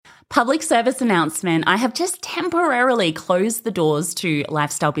Public service announcement. I have just temporarily closed the doors to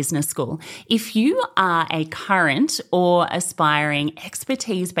Lifestyle Business School. If you are a current or aspiring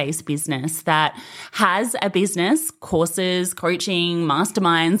expertise-based business that has a business, courses, coaching,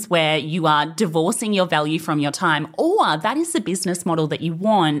 masterminds where you are divorcing your value from your time, or that is the business model that you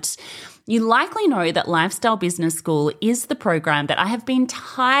want, you likely know that Lifestyle Business School is the program that I have been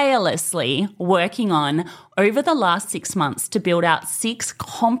tirelessly working on over the last 6 months to build out 6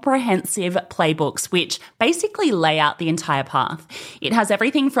 comprehensive playbooks, which basically lay out the entire path. It has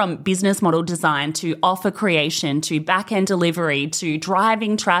everything from business model design to offer creation to back-end delivery to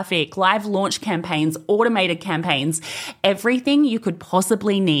driving traffic, live launch campaigns, automated campaigns, everything you could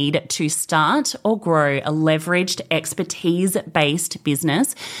possibly need to start or grow a leveraged expertise-based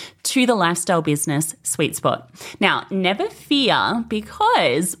business to the lifestyle business sweet spot. Now, never fear,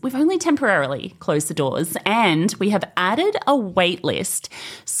 because we've only temporarily closed the doors and we have added a wait list.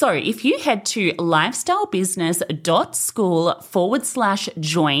 So if you head to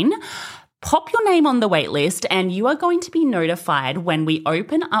lifestylebusiness.school/join, pop your name on the wait list and you are going to be notified when we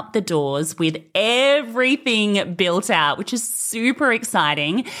open up the doors with everything built out, which is super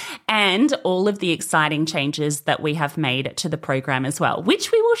exciting, and all of the exciting changes that we have made to the program as well,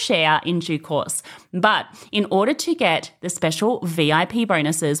 which we will share in due course. But in order to get the special VIP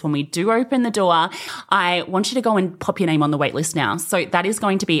bonuses when we do open the door, I want you to go and pop your name on the wait list now. So that is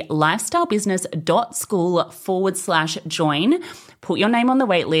going to be lifestylebusiness.school/join. Put your name on the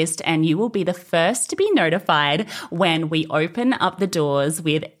wait list and you will be the first to be notified when we open up the doors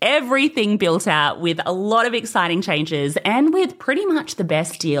with everything built out, with a lot of exciting changes and with pretty much the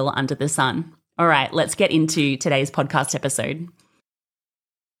best deal under the sun. All right, let's get into today's podcast episode.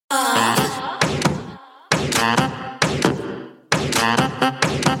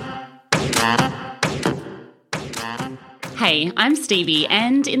 Hey, I'm Stevie,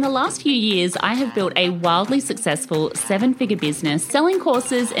 and in the last few years, I have built a wildly successful 7-figure business selling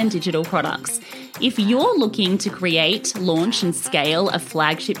courses and digital products. If you're looking to create, launch, and scale a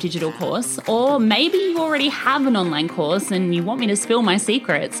flagship digital course, or maybe you already have an online course and you want me to spill my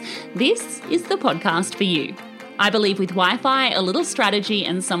secrets, this is the podcast for you. I believe with Wi-Fi, a little strategy,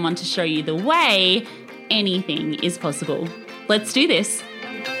 and someone to show you the way, anything is possible. Let's do this.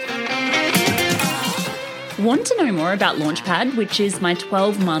 Want to know more about Launchpad, which is my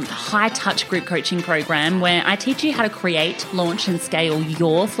 12-month high-touch group coaching program where I teach you how to create, launch, and scale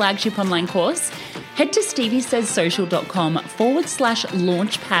your flagship online course? Head to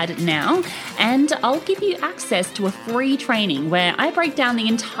steviesays.social.com/launchpad now, and I'll give you access to a free training where I break down the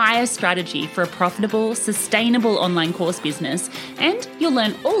entire strategy for a profitable, sustainable online course business, and you'll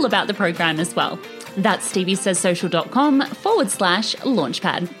learn all about the program as well. That's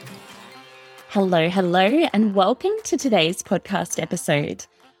steviesays.social.com/launchpad. Hello, and welcome to today's podcast episode.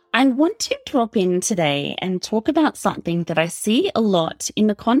 I want to drop in today and talk about something that I see a lot in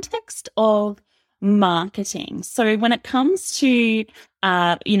the context of marketing. So when it comes to,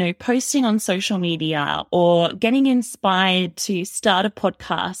 posting on social media or getting inspired to start a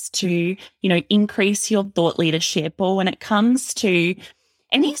podcast to, increase your thought leadership, or when it comes to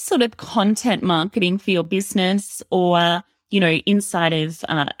any sort of content marketing for your business, or inside of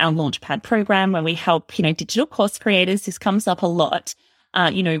our Launchpad program where we help, digital course creators, this comes up a lot,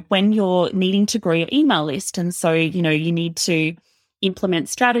 when you're needing to grow your email list. And so, you need to implement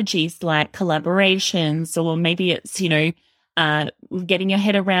strategies like collaborations, or maybe it's, getting your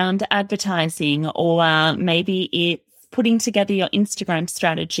head around advertising, or maybe it's putting together your Instagram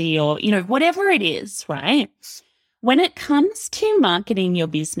strategy, or, whatever it is, right? When it comes to marketing your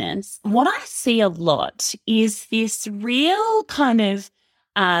business, what I see a lot is this real kind of,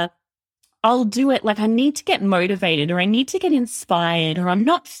 I'll do it, like I need to get motivated, or I need to get inspired, or I'm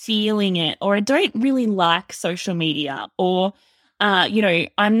not feeling it, or I don't really like social media, or,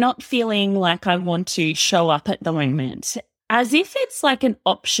 I'm not feeling like I want to show up at the moment, as if it's like an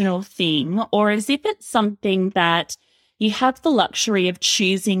optional thing, or as if it's something that you have the luxury of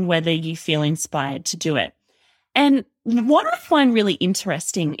choosing whether you feel inspired to do it. And what I find really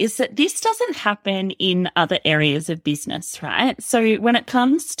interesting is that this doesn't happen in other areas of business, right? So when it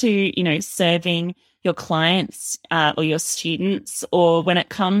comes to, serving your clients or your students, or when it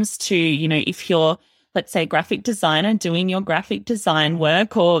comes to, if you're, let's say, a graphic designer doing your graphic design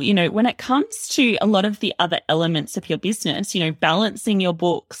work, or, when it comes to a lot of the other elements of your business, balancing your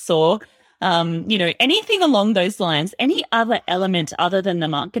books, or, anything along those lines, any other element other than the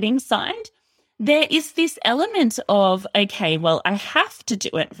marketing side, there is this element of, okay, well, I have to do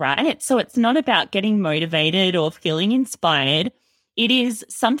it, right? So it's not about getting motivated or feeling inspired. it is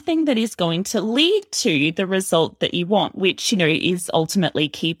something that is going to lead to the result that you want, which, is ultimately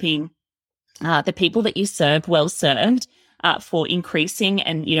keeping the people that you serve well served for increasing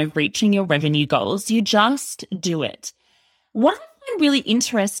and, reaching your revenue goals. You just do it. What I find really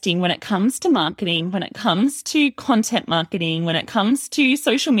interesting when it comes to marketing, when it comes to content marketing, when it comes to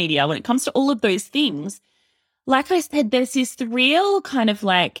social media, when it comes to all of those things, like I said, there's this real kind of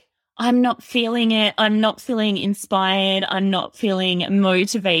like, I'm not feeling it. I'm not feeling inspired. I'm not feeling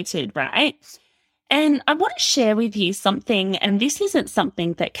motivated, right? And I want to share with you something, and this isn't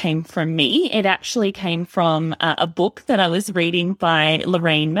something that came from me. It actually came from a book that I was reading by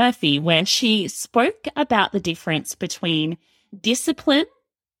Lorraine Murphy, where she spoke about the difference between discipline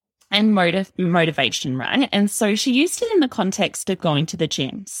and motivation, right? And so she used it in the context of going to the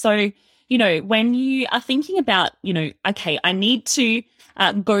gym. So, when you are thinking about, okay, I need to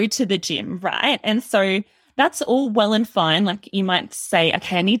go to the gym, right? And so that's all well and fine. Like you might say,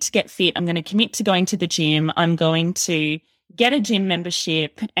 okay, I need to get fit. I'm going to commit to going to the gym. I'm going to get a gym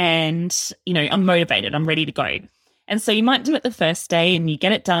membership and, I'm motivated. I'm ready to go. And so you might do it the first day and you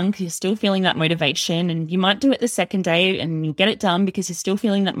get it done because you're still feeling that motivation. And you might do it the second day and you get it done because you're still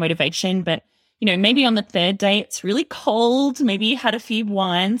feeling that motivation. But, maybe on the third day, it's really cold. Maybe you had a few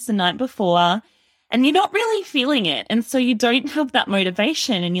wines the night before and you're not really feeling it. And so you don't have that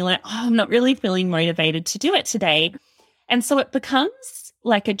motivation and you're like, oh, I'm not really feeling motivated to do it today. And so it becomes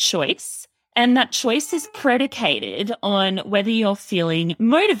like a choice. And that choice is predicated on whether you're feeling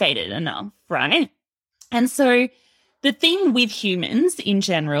motivated enough, right? And so the thing with humans in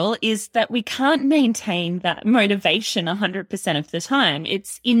general is that we can't maintain that motivation 100% of the time.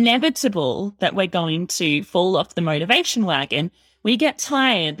 It's inevitable that we're going to fall off the motivation wagon. We get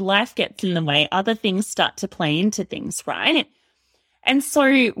tired, life gets in the way, other things start to play into things, right? And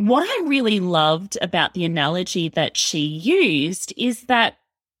so what I really loved about the analogy that she used is that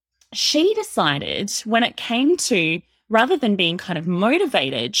she decided when it came to, rather than being kind of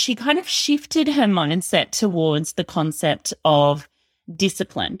motivated, she kind of shifted her mindset towards the concept of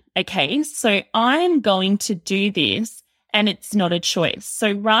discipline. Okay, so I'm going to do this and it's not a choice.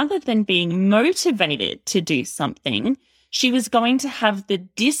 So rather than being motivated to do something, she was going to have the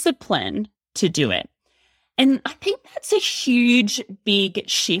discipline to do it. And I think that's a huge, big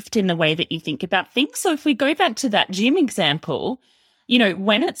shift in the way that you think about things. So if we go back to that gym example,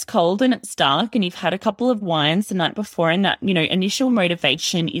 when it's cold and it's dark and you've had a couple of wines the night before and that, initial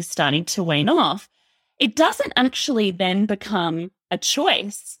motivation is starting to wane off, it doesn't actually then become a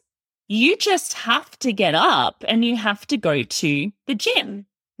choice. You just have to get up and you have to go to the gym,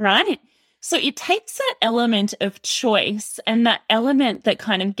 right? So it takes that element of choice and that element that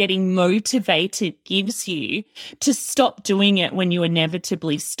kind of getting motivated gives you to stop doing it when you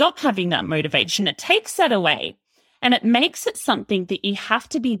inevitably stop having that motivation. It takes that away. And it makes it something that you have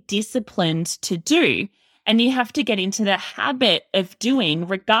to be disciplined to do. And you have to get into the habit of doing,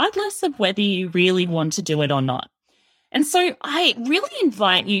 regardless of whether you really want to do it or not. And so I really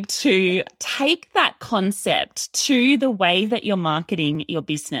invite you to take that concept to the way that you're marketing your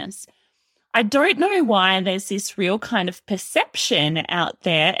business. I don't know why there's this real kind of perception out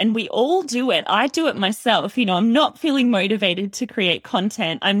there, and we all do it. I do it myself. I'm not feeling motivated to create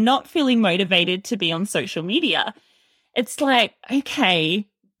content. I'm not feeling motivated to be on social media. It's like, okay,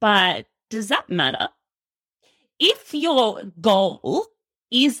 but does that matter? If your goal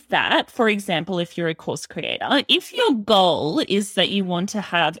is that, for example, if you're a course creator, if your goal is that you want to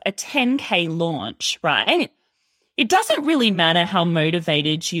have a 10K launch, right? It doesn't really matter how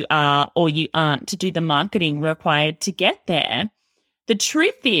motivated you are or you aren't to do the marketing required to get there. The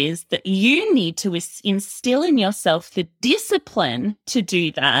truth is that you need to instill in yourself the discipline to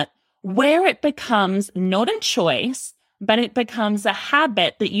do that, where it becomes not a choice, but it becomes a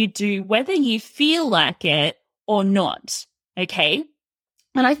habit that you do whether you feel like it or not, okay?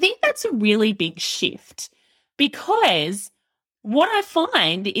 And I think that's a really big shift because what I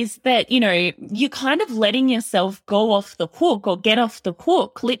find is that, you're kind of letting yourself go off the hook or get off the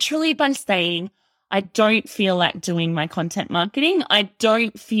hook literally by saying, I don't feel like doing my content marketing. I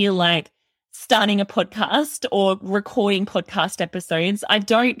don't feel like starting a podcast or recording podcast episodes. I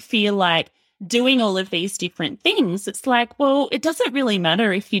don't feel like doing all of these different things. It's like, well, it doesn't really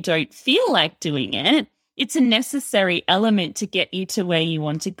matter if you don't feel like doing it. It's a necessary element to get you to where you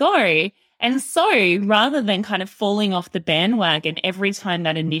want to go. And so rather than kind of falling off the bandwagon every time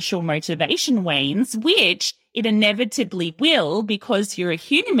that initial motivation wanes, which it inevitably will because you're a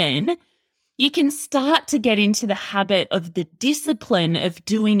human, you can start to get into the habit of the discipline of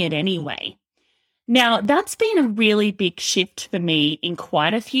doing it anyway. Now, that's been a really big shift for me in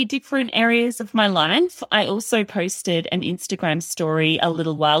quite a few different areas of my life. I also posted an Instagram story a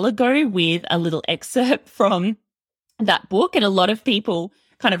little while ago with a little excerpt from that book, and a lot of people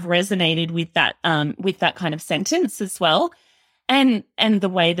kind of resonated with that kind of sentence as well, and the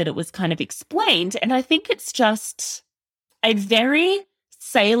way that it was kind of explained. And I think it's just a very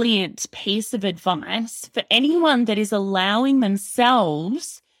salient piece of advice for anyone that is allowing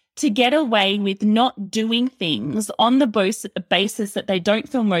themselves to get away with not doing things on the basis that they don't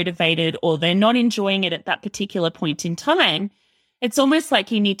feel motivated or they're not enjoying it at that particular point in time. It's almost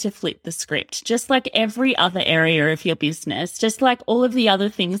like you need to flip the script, just like every other area of your business, just like all of the other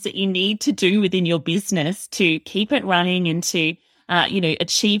things that you need to do within your business to keep it running and to,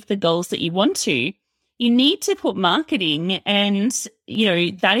 achieve the goals that you want to. You need to put marketing and,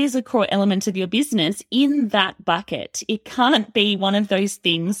 that is a core element of your business in that bucket. It can't be one of those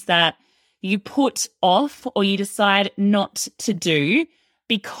things that you put off or you decide not to do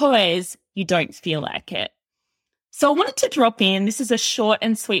because you don't feel like it. So I wanted to drop in. This is a short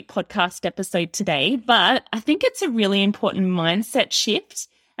and sweet podcast episode today, but I think it's a really important mindset shift.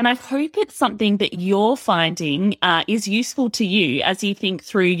 And I hope it's something that you're finding is useful to you as you think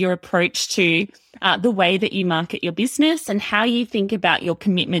through your approach to the way that you market your business and how you think about your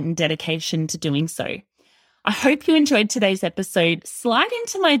commitment and dedication to doing so. I hope you enjoyed today's episode. Slide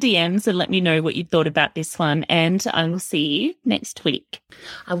into my DMs and let me know what you thought about this one, and I will see you next week.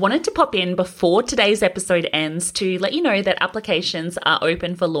 I wanted to pop in before today's episode ends to let you know that applications are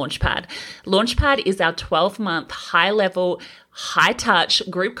open for Launchpad. Launchpad is our 12-month high-level, high-touch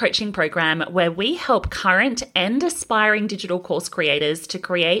group coaching program where we help current and aspiring digital course creators to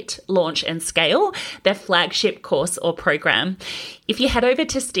create, launch, and scale their flagship course or program. If you head over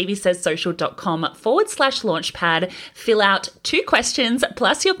to steviesayssocial.com/launchpad, fill out 2 questions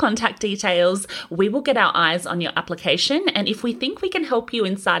plus your contact details, we will get our eyes on your application. And if we think we can help you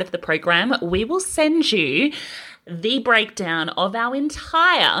inside of the program, we will send you the breakdown of our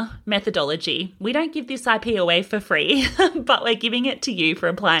entire methodology. We don't give this IP away for free, but we're giving it to you for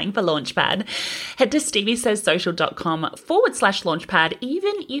applying for Launchpad. Head to steviesayssocial.com/launchpad.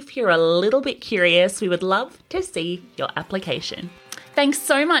 Even if you're a little bit curious, we would love to see your application. Thanks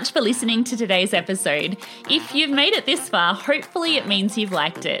so much for listening to today's episode. If you've made it this far, hopefully it means you've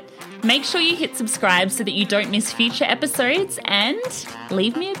liked it. Make sure you hit subscribe so that you don't miss future episodes, and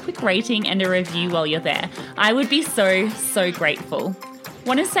leave me a quick rating and a review while you're there. I would be so, so grateful.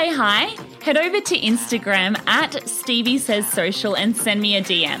 Want to say hi? Head over to Instagram @StevieSaysSocial and send me a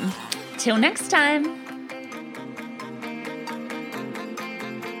DM. Till next time.